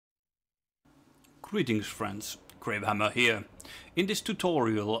Greetings friends, Gravehammer here. In this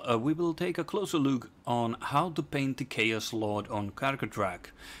tutorial we will take a closer look on how to paint the Chaos Lord on Carroburg,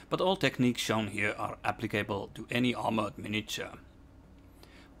 but all techniques shown here are applicable to any armored miniature.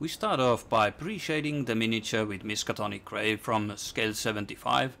 We start off by pre-shading the miniature with Miskatonic Grey from scale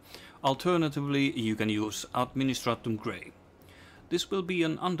 75, alternatively you can use Administratum Grey. This will be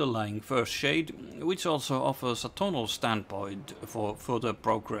an underlying first shade, which also offers a tonal standpoint for further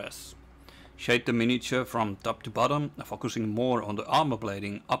progress. Shade the miniature from top to bottom, focusing more on the armor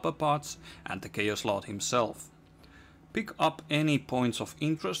blading upper parts and the Chaos Lord himself. Pick up any points of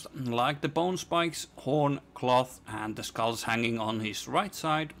interest, like the bone spikes, horn, cloth and the skulls hanging on his right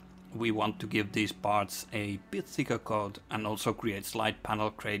side. We want to give these parts a bit thicker coat and also create slight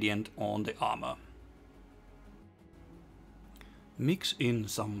panel gradient on the armor. Mix in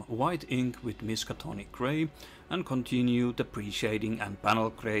some white ink with Miskatonic Grey and continue the pre-shading and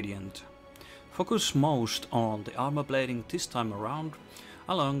panel gradient. Focus most on the armor blading this time around,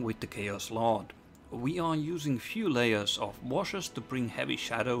 along with the Chaos Lord. We are using few layers of washes to bring heavy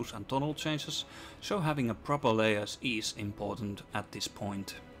shadows and tonal changes, so having a proper layers is important at this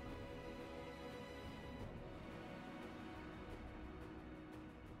point.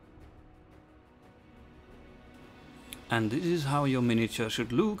 And this is how your miniature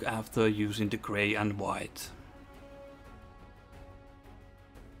should look after using the grey and white.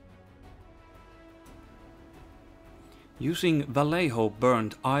 Using Vallejo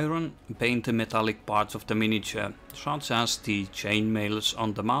burnt iron, paint the metallic parts of the miniature, such as the chainmails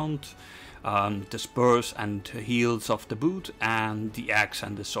on the mount, the spurs and heels of the boot, and the axe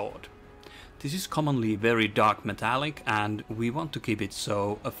and the sword. This is commonly very dark metallic and we want to keep it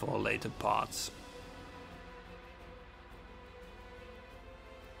so for later parts.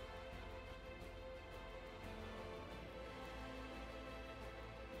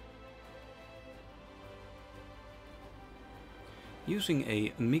 Using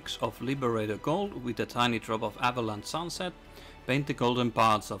a mix of Liberator Gold with a tiny drop of Averland Sunset, paint the golden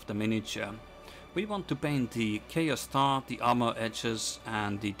parts of the miniature. We want to paint the Chaos Star, the armor edges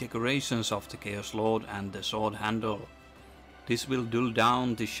and the decorations of the Chaos Lord and the sword handle. This will dull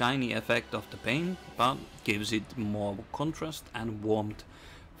down the shiny effect of the paint, but gives it more contrast and warmth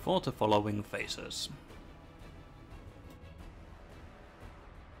for the following phases.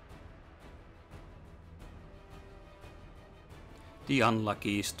 The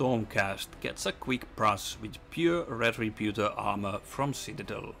unlucky Stormcast gets a quick brush with pure Retributor Armor from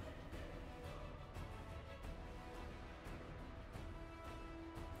Citadel.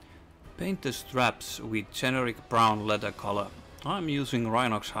 Paint the straps with generic brown leather color. I'm using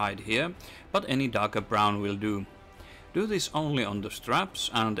Rhinox Hide here, but any darker brown will do. Do this only on the straps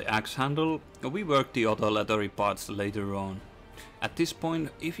and the axe handle, we work the other leathery parts later on. At this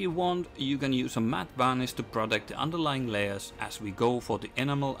point, if you want, you can use a matte varnish to protect the underlying layers as we go for the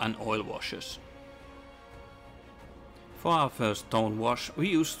enamel and oil washes. For our first tone wash, we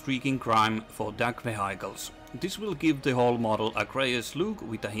use streaking grime for dark vehicles. This will give the whole model a greyish look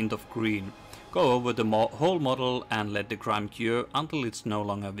with a hint of green. Go over the whole model and let the grime cure until it's no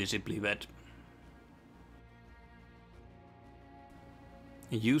longer visibly wet.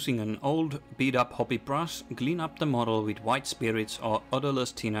 Using an old beat up hobby brush, clean up the model with white spirits or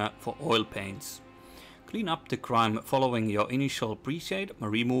odorless thinner for oil paints. Clean up the grime following your initial pre-shade,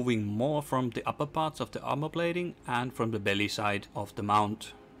 removing more from the upper parts of the armor blading and from the belly side of the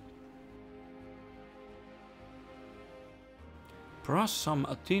mount. Brush some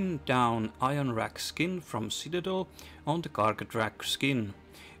thinned down Ionrach Skin from Citadel on the Carroburg skin.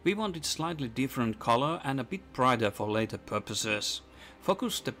 We want it slightly different color and a bit brighter for later purposes.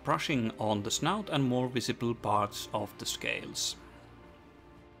 Focus the brushing on the snout and more visible parts of the scales.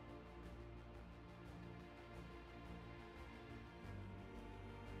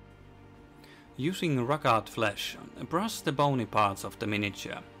 Using Rakath Flesh, brush the bony parts of the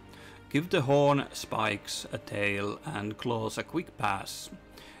miniature. Give the horn, spikes, a tail and claws a quick pass.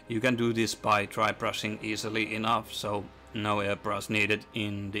 You can do this by dry brushing easily enough, so no airbrush needed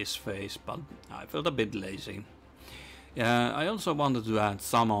in this phase, but I felt a bit lazy. I also wanted to add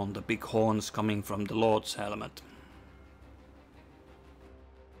some on the big horns coming from the Lord's helmet.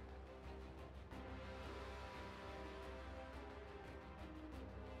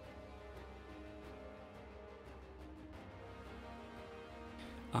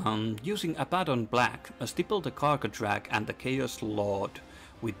 Using Abaddon Black, stipple the Carroburg and the Chaos Lord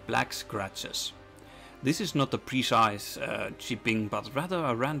with black scratches. This is not a precise chipping, but rather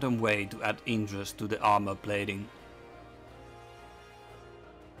a random way to add interest to the armor blading.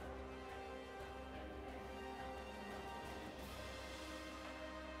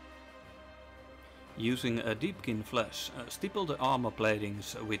 Using a Deepkin Flesh, stipple the armor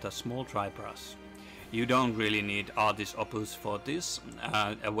platings with a small dry brush. You don't really need artist opus for this,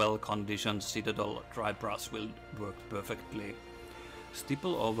 a well-conditioned Citadel dry brush will work perfectly.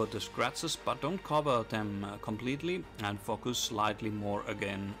 Stipple over the scratches, but don't cover them completely, and focus slightly more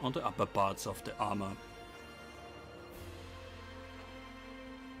again on the upper parts of the armor.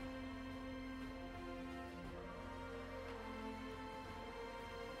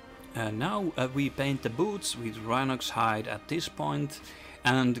 Now we paint the boots with Rhinox Hide at this point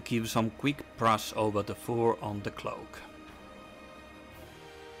and give some quick brush over the fur on the cloak.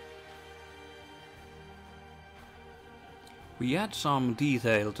 We add some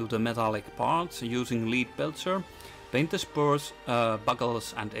detail to the metallic parts using Leadbelcher. Paint the spurs,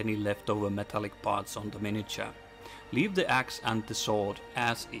 buckles and any leftover metallic parts on the miniature. Leave the axe and the sword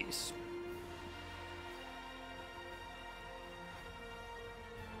as is.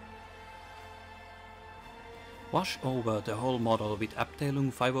 Wash over the whole model with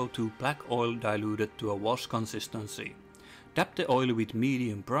Abteilung 502 black oil diluted to a wash consistency. Dab the oil with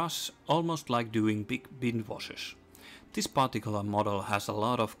medium brush, almost like doing big bin washes. This particular model has a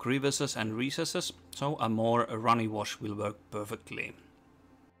lot of crevices and recesses, so a more runny wash will work perfectly.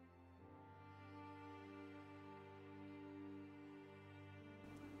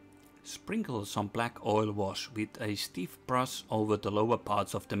 Sprinkle some black oil wash with a stiff brush over the lower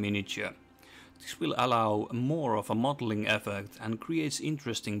parts of the miniature. This will allow more of a modeling effect and creates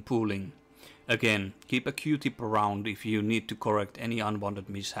interesting pooling. Again, keep a Q-tip around if you need to correct any unwanted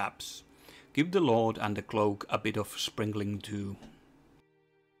mishaps. Give the Lord and the cloak a bit of sprinkling too.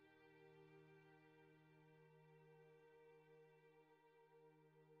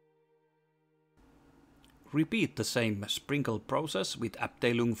 Repeat the same sprinkle process with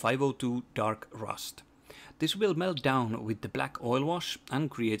Abteilung 502 dark rust. This will melt down with the black oil wash and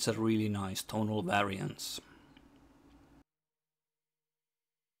creates a really nice tonal variance.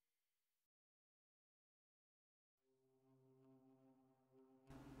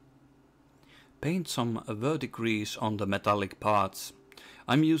 Paint some verdigris on the metallic parts.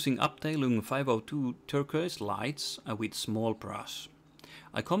 I'm using Abteilung 502 Tourquise Lights with small brush.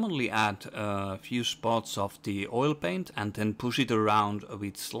 I commonly add a few spots of the oil paint and then push it around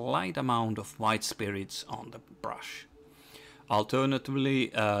with slight amount of white spirits on the brush.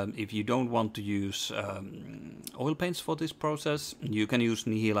 Alternatively, if you don't want to use oil paints for this process, you can use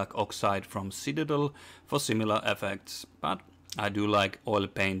Nihilak Oxide from Citadel for similar effects, but I do like oil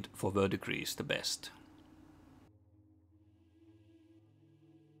paint for verdigris the best.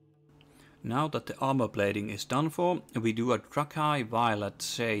 Now that the armor plating is done for, we do a Druchii Violet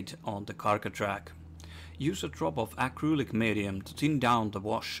shade on the cargo track. Use a drop of acrylic medium to thin down the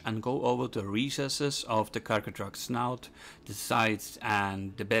wash and go over the recesses of the cargo track's snout, the sides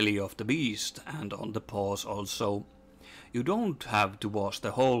and the belly of the beast, and on the paws also. You don't have to wash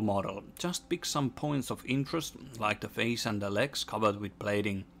the whole model, just pick some points of interest, like the face and the legs covered with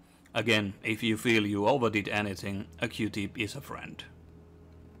plating. Again, if you feel you overdid anything, a Q-tip is a friend.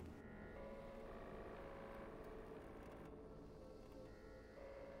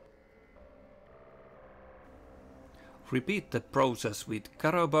 Repeat the process with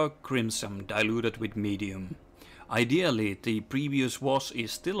Carroburg Crimson diluted with medium. Ideally, the previous wash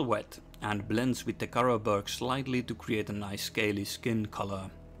is still wet and blends with the Carroburg slightly to create a nice scaly skin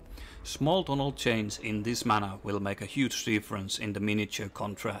color. Small tonal change in this manner will make a huge difference in the miniature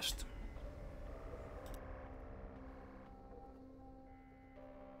contrast.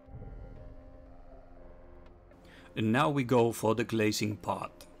 And now we go for the glazing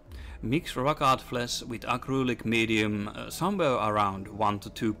part. Mix Rakath Flesh with acrylic medium somewhere around 1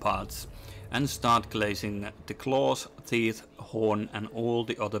 to 2 parts and start glazing the claws, teeth, horn and all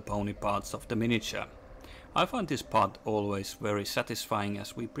the other pony parts of the miniature. I find this part always very satisfying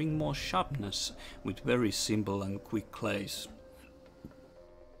as we bring more sharpness with very simple and quick glaze.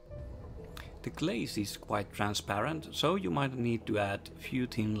 The glaze is quite transparent, so you might need to add a few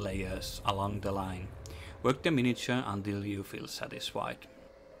thin layers along the line. Work the miniature until you feel satisfied.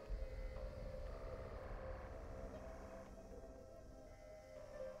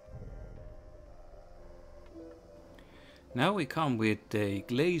 Now we come with the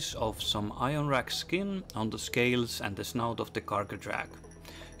glaze of some Ionrach Skin on the scales and the snout of the cargo drag.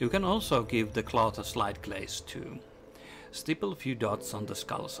 You can also give the cloth a slight glaze too. Stipple a few dots on the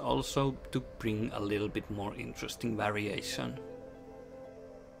skulls also to bring a little bit more interesting variation.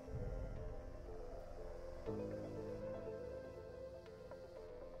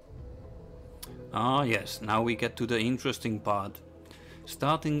 Ah yes, now we get to the interesting part.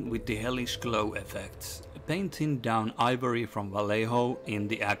 Starting with the hellish glow effects. Paint thin down Ivory from Vallejo in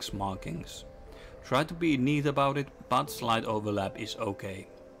the axe markings. Try to be neat about it, but slight overlap is okay.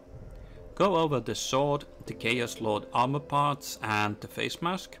 Go over the sword, the Chaos Lord armor parts and the face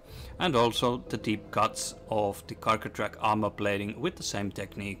mask, and also the deep cuts of the Carcatrack armor plating with the same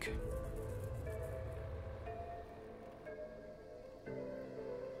technique.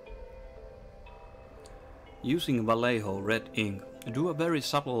 Using Vallejo red ink, do a very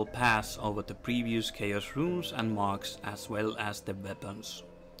subtle pass over the previous Chaos runes and marks as well as the weapons.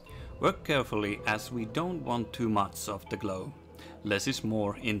 Work carefully as we don't want too much of the glow. Less is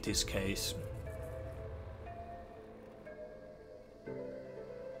more in this case.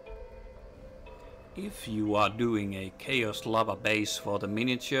 If you are doing a Chaos Lava base for the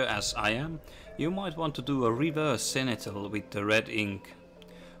miniature as I am, you might want to do a reverse zenithal with the red ink.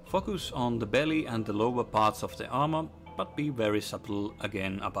 Focus on the belly and the lower parts of the armor, but be very subtle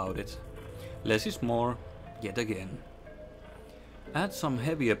again about it. Less is more, yet again. Add some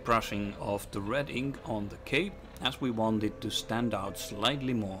heavier brushing of the red ink on the cape, as we want it to stand out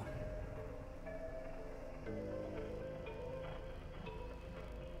slightly more.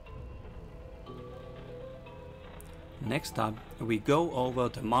 Next up, we go over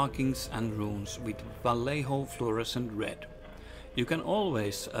the markings and runes with Vallejo Fluorescent Red. You can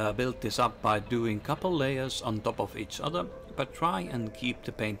always build this up by doing couple layers on top of each other, but try and keep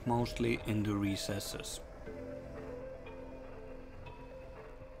the paint mostly in the recesses.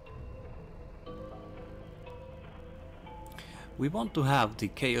 We want to have the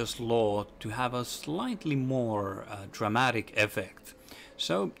Chaos Lord to have a slightly more dramatic effect,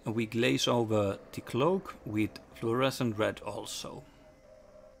 so we glaze over the cloak with Fluorescent Red also.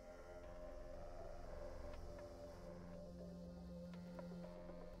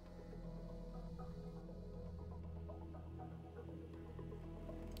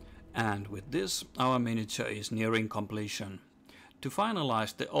 And with this, our miniature is nearing completion. To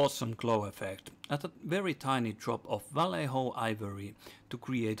finalize the awesome glow effect, add a very tiny drop of Vallejo Ivory to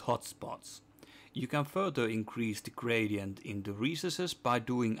create hotspots. You can further increase the gradient in the recesses by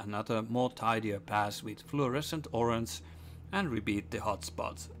doing another more tidier pass with fluorescent orange and repeat the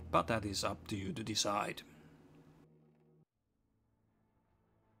hotspots, but that is up to you to decide.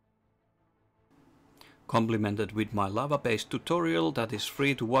 Complemented with my lava-based tutorial that is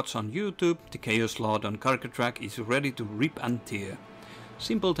free to watch on YouTube, the Chaos Lord on Carcatrack is ready to rip and tear.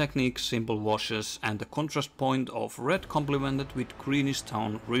 Simple techniques, simple washes, and the contrast point of red complemented with greenish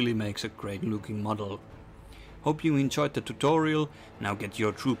tone really makes a great looking model. Hope you enjoyed the tutorial. Now get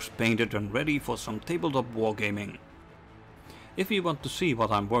your troops painted and ready for some tabletop wargaming. If you want to see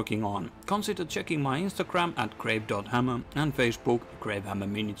what I'm working on, consider checking my Instagram at grave.hammer and Facebook gravehammer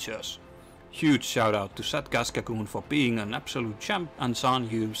miniatures. Huge shout out to Sat Kaskakoon for being an absolute champ and San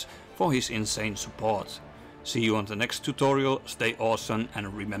Hughes for his insane support. See you on the next tutorial, stay awesome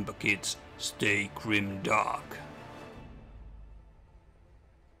and remember kids, stay grim dark.